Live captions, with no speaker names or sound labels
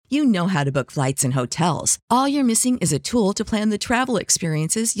You know how to book flights and hotels. All you're missing is a tool to plan the travel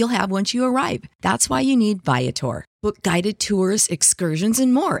experiences you'll have once you arrive. That's why you need Viator. Book guided tours, excursions,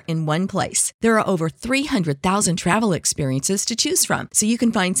 and more in one place. There are over 300,000 travel experiences to choose from, so you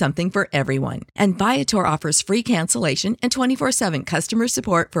can find something for everyone. And Viator offers free cancellation and 24/7 customer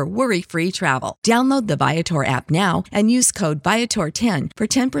support for worry-free travel. Download the Viator app now and use code Viator10 for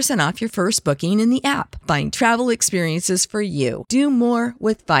 10% off your first booking in the app. Find travel experiences for you. Do more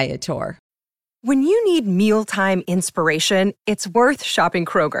with Viator. When you need mealtime inspiration, it's worth shopping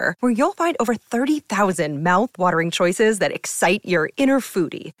Kroger, where you'll find over 30,000 mouth-watering choices that excite your inner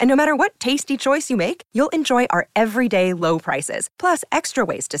foodie. And no matter what tasty choice you make, you'll enjoy our everyday low prices, plus extra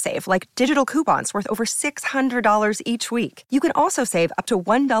ways to save, like digital coupons worth over $600 each week. You can also save up to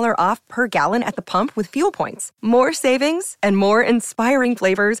 $1 off per gallon at the pump with fuel points. More savings and more inspiring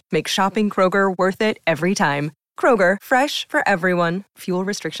flavors make shopping Kroger worth it every time. Kroger, fresh for everyone. Fuel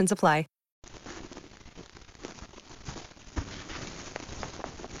restrictions apply.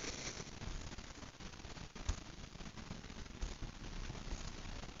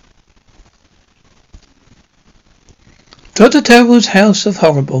 Dr. Terrible's House of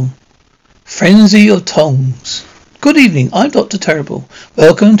Horrible. Frenzy of Tongs. Good evening, I'm Dr. Terrible.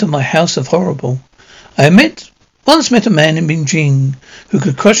 Welcome to my House of Horrible. I once met a man in Beijing who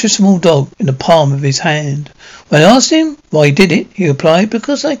could crush a small dog in the palm of his hand. When I asked him why he did it, he replied,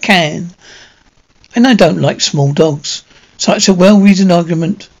 because I can. And I don't like small dogs. Such a well-reasoned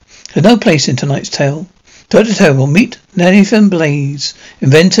argument had no place in tonight's tale. Dr. Terrible, meet Nathan Blaze,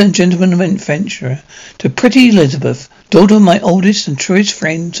 inventor and gentleman adventurer, to pretty Elizabeth, daughter of my oldest and truest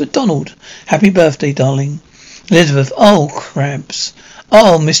friend, Sir Donald. Happy birthday, darling. Elizabeth, oh, crabs.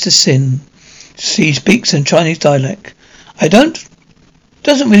 Oh, Mr. Sin. She speaks in Chinese dialect.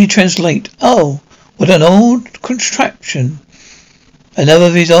 Doesn't really translate. Oh, what an old contraption. Another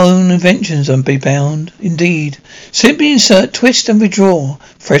of his own inventions, I'd be bound. Indeed. Simply insert, twist and withdraw.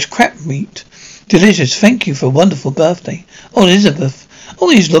 Fresh crab meat. Delicious. Thank you for a wonderful birthday. Oh, Elizabeth,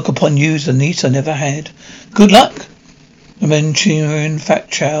 always look upon you as the niece I never had. Good luck, Manchurian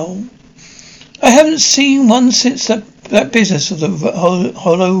fat chow. I haven't seen one since that business of the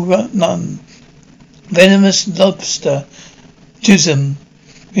hollow nun. Venomous lobster. Jism.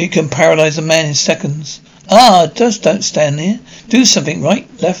 It can paralyze a man in seconds. Just don't stand there. Do something, right,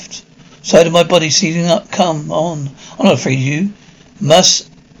 left. Side of my body seizing up. Come on. I'm not afraid of you. Must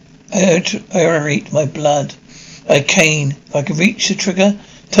aerate my blood. I cane. If I can reach the trigger.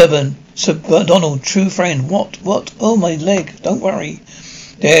 Turban. Sir Donald, true friend. What? Oh, my leg. Don't worry.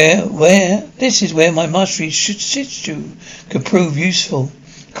 This is where my mastery should sit you. Could prove useful.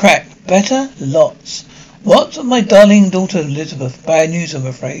 Crack. Better? Lots. What? My darling daughter Elizabeth. Bad news, I'm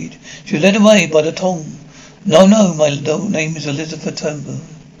afraid. She was led away by the Tong. No, my name is Elizabeth Turnbull.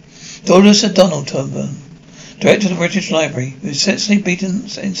 Daughter Sir Donald Turnbull. Director of the British Library, who is senselessly beaten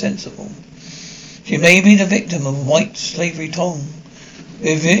insensible. She may be the victim of white slavery Tong.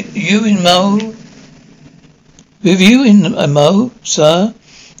 With you in Mo, sir.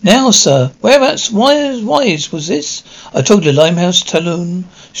 Now, sir, whereabouts wise was this? I told you, Limehouse, Talon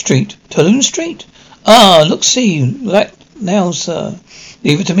Street. Talon Street? Look, see, now, sir.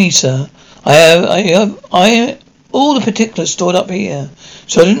 Leave it to me, sir. I have all the particulars stored up here.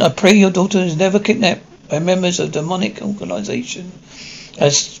 Sergeant, I pray your daughter is never kidnapped by members of demonic organization.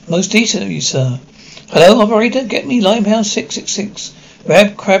 That's most decent of you, sir. Hello, operator, get me Limehouse 666.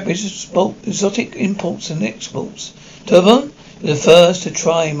 Crab exotic imports and exports. Turbo, you're the first to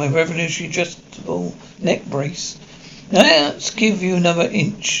try my revolutionary adjustable neck brace. Now let's give you another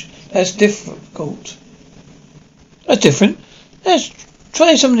inch. That's difficult. That's different. Let's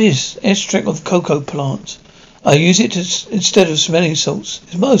try some of this extract of cocoa plant. I use it instead of smelling salts.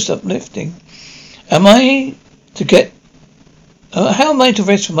 It's most uplifting. How am I to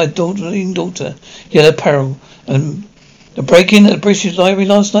rest with my daughter, Yellow Peril, and the break-in at the British Library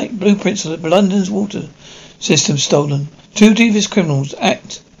last night? Blueprints of London's water system stolen. Two devious criminal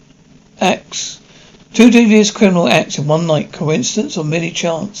acts in one night. Coincidence or merely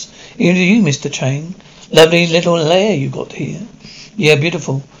chance? Even to you, Mr. Chang. Lovely little lair you got here. Yeah,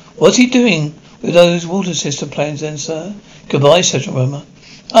 beautiful. What's he doing with those water system plans then, sir? Goodbye, Sergeant Roma.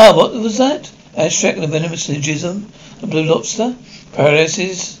 What was that? Abstract the venomous legism, the blue lobster.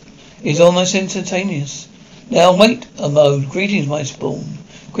 Paralysis is almost instantaneous. Now wait a mode. Greetings, my spawn.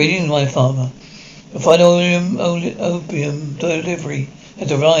 Greetings, my father. The final opium delivery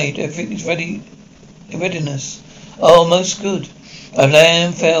has arrived. Everything is ready in readiness. Oh, most good. My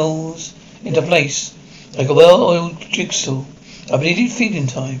plan falls into place like a well-oiled jigsaw. I've needed feeding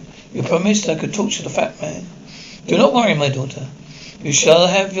time. You promised I could torture the fat man. Do not worry, my daughter. You shall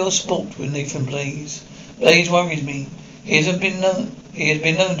have your sport with Nathan Blaze. Blaze worries me. He has been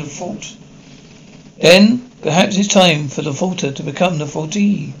known to fault. Then, perhaps it's time for the faulter to become the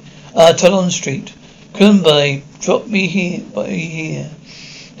faultee. Tollon Street. Coombe, drop me here.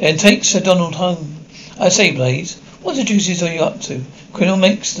 Then take Sir Donald home. I say, Blaze, what the deuces are you up to? Criminal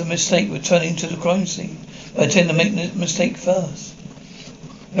makes the mistake of returning to the crime scene, but I tend to make the mistake first.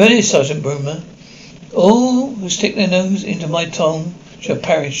 Ready, Sergeant Broomer. All who stick their nose into my tongue shall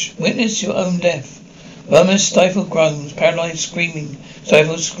perish. Witness your own death. Murmurs, stifled groans, paralyzed screaming,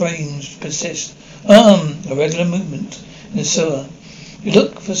 stifled screams persist. A regular movement in the sewer. You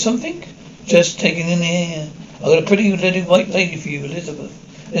look for something? Just taking in the air. I've got a pretty little white lady for you, Elizabeth.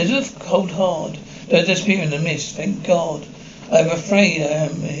 Elizabeth, hold hard. Don't disappear in the mist, thank God. I'm afraid I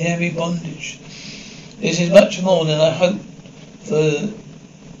am in heavy bondage. This is much more than I hoped to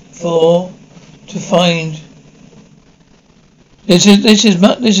find. This is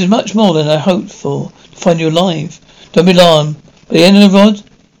much more than I hoped for to find you alive. Don't be alarmed. But the end of the rod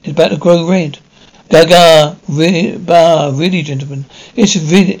is about to grow red. Gaga, really, gentlemen, it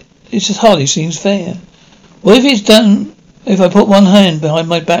just hardly seems fair. What if it's done? If I put one hand behind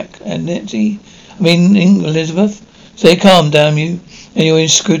my back and Elizabeth, stay calm, damn you, and your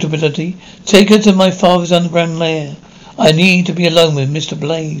inscrutability. Take her to my father's underground lair. I need to be alone with Mr.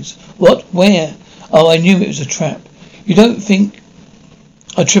 Blaze. What? Where? Oh, I knew it was a trap. You don't think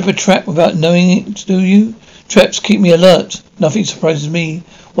I trip a trap without knowing it, do you? Traps keep me alert. Nothing surprises me.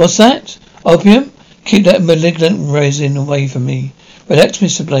 What's that? Opium? Keep that malignant resin away from me. Relax,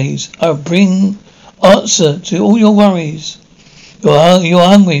 Mr. Blaze. I'll bring answer to all your worries. You are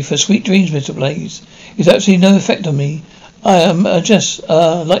hungry for sweet dreams, Mr. Blaze. It's absolutely no effect on me. I am just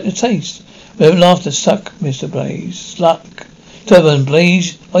like the taste. No laughter stuck, Mr. Blaze. Sluck. Turban,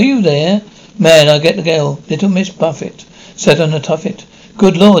 Blaze, are you there? Man, I get the girl. Little Miss Buffett sat on the tuffet.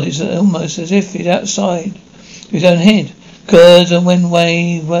 Good Lord, it's almost as if he's outside his own head. Curds and when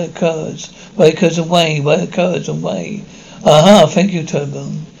way curds. Way curds away, way curds away. Aha, thank you,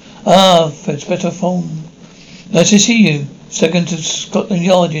 Turban. It's better form. Nice to see you. Second to Scotland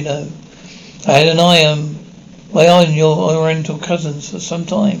Yard, you know. I had my eye on your Oriental cousins for some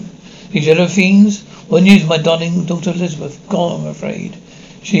time. These yellow fiends? What news of my darling daughter Elizabeth? Gone, I'm afraid.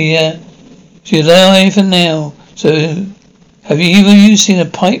 She's alive for now. So, have either of you seen a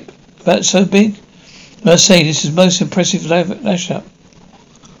pipe about so big? I must say, this is most impressive lash-up.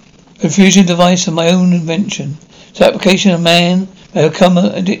 A fusion device of my own invention. Its application of man may become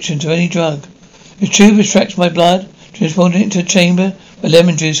an addiction to any drug. The tube extracts my blood, transporting it into a chamber where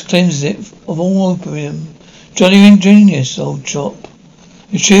lemon juice cleanses it of all opium. Jolly ingenious, old chop.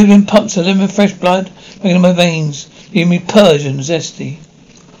 The tube then pumps the lemon fresh blood back into my veins, leaving me purged and zesty.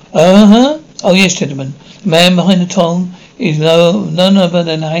 Oh yes, gentlemen. The man behind the tongue is none other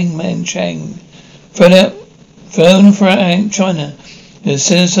than Hangman Chang. Flown from China. The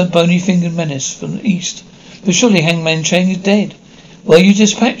sinister, bony-fingered menace from the east. But surely Hangman Chang is dead. Well, you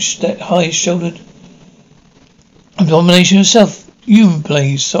dispatched that high-shouldered abomination yourself. You,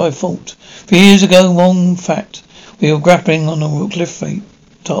 Blaze, so I thought. 3 years ago, one fact. We were grappling on a cliff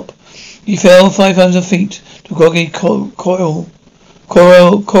top. He fell 500 feet to groggy coral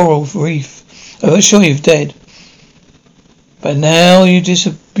reef. I was sure he was dead. But now you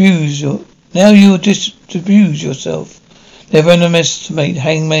disabuse yourself. Never underestimate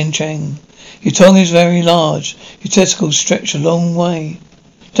Hangman Chang. Your tongue is very large. Your tentacles stretch a long way.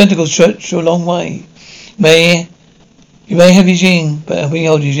 You may have his yin, but we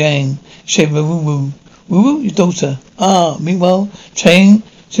hold his yang. Shape of a woo-woo. Woo-woo, your daughter. Meanwhile, Chang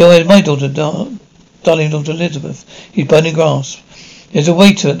still has my daughter, darling daughter Elizabeth. His burning grasp. There's a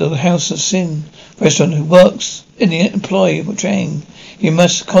waiter at the House of Sin restaurant who works in the employ of Chang. You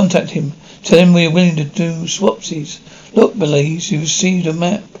must contact him. Tell him we are willing to do swapsies. Look, Blaze, you received a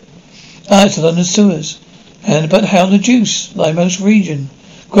map. It's the London sewers. But how the deuce? Limehouse region.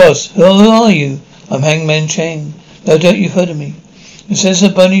 Cross, who are you? I'm Hangman Chang. No doubt you've heard of me. It says a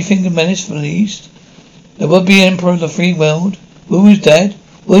bony-fingered menace from the east. The would-be emperor of the free world. Who is that?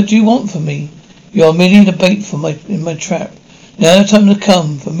 What do you want from me? You are merely the bait in my trap. Now the time has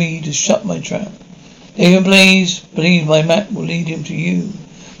come for me to shut my trap. Even Blaze believes my map will lead him to you.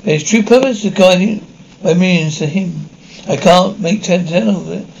 But his true purpose is guiding my millions to him. I can't make tell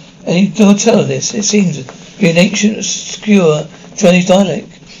of it. And you don't tell of this. It seems to be an ancient, obscure Chinese dialect.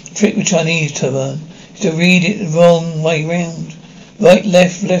 The trick with Chinese, Turban, is to read it the wrong way round. Right,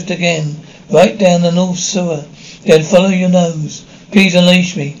 left again. Right down the north sewer. Then follow your nose. Please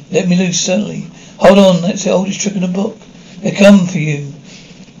unleash me. Let me loose suddenly. Hold on, that's the oldest trick in the book. They come for you.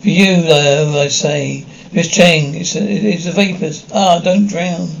 For you, I say. Miss Chang, it's the vapors. Don't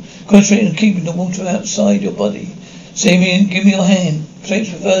drown. Concentrate on keeping the water outside your body. Save me and give me your hand. Thanks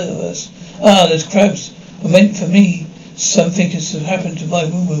for both of us. Those crabs were meant for me. Something has happened to my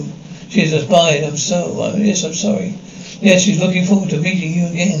woo-woo. She's a spy. I'm sorry. Yes, she's looking forward to meeting you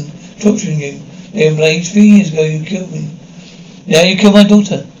again, torturing you. Then Blaze, 3 years ago you killed me. Now you killed my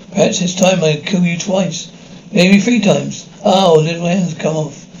daughter. Perhaps this time I kill you twice. Maybe 3 times. Little hands come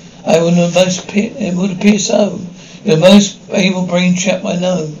off. It would appear so. You're the most able brain chap I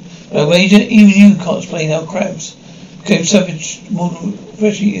know. But I wager even you can't explain how crabs became savage mortal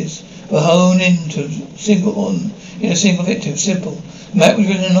flesh eaters. But hone into a single victim. Simple. Map was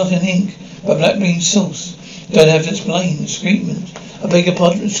written not in ink, but black bean sauce. Don't have to explain. Excrement. I beg your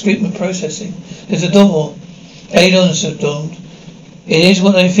pardon. Excrement processing. There's a door. Aid on, Sir Donald. It is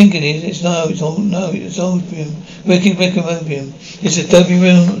what I think it is. It's opium. Wicked opium. It's the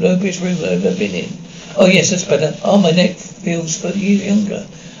dopiest room I've ever been in. Oh yes, that's better. My neck feels 30 years younger.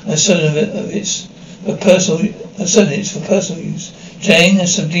 I'm certain it's for personal use. Jane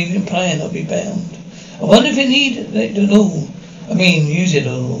has some deviant plan, I'll be bound. I wonder if it needed it at all. Use it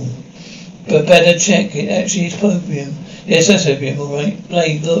at all. But better check, it actually is opium. Yes, that's opium, alright.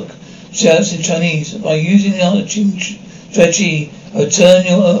 Blade, look. Shouts in Chinese. By using the art of Chi, I'll turn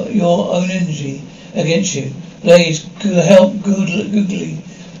your own energy against you. Blaze, help googly.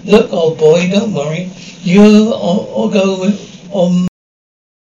 Look, old boy, don't worry. You'll go on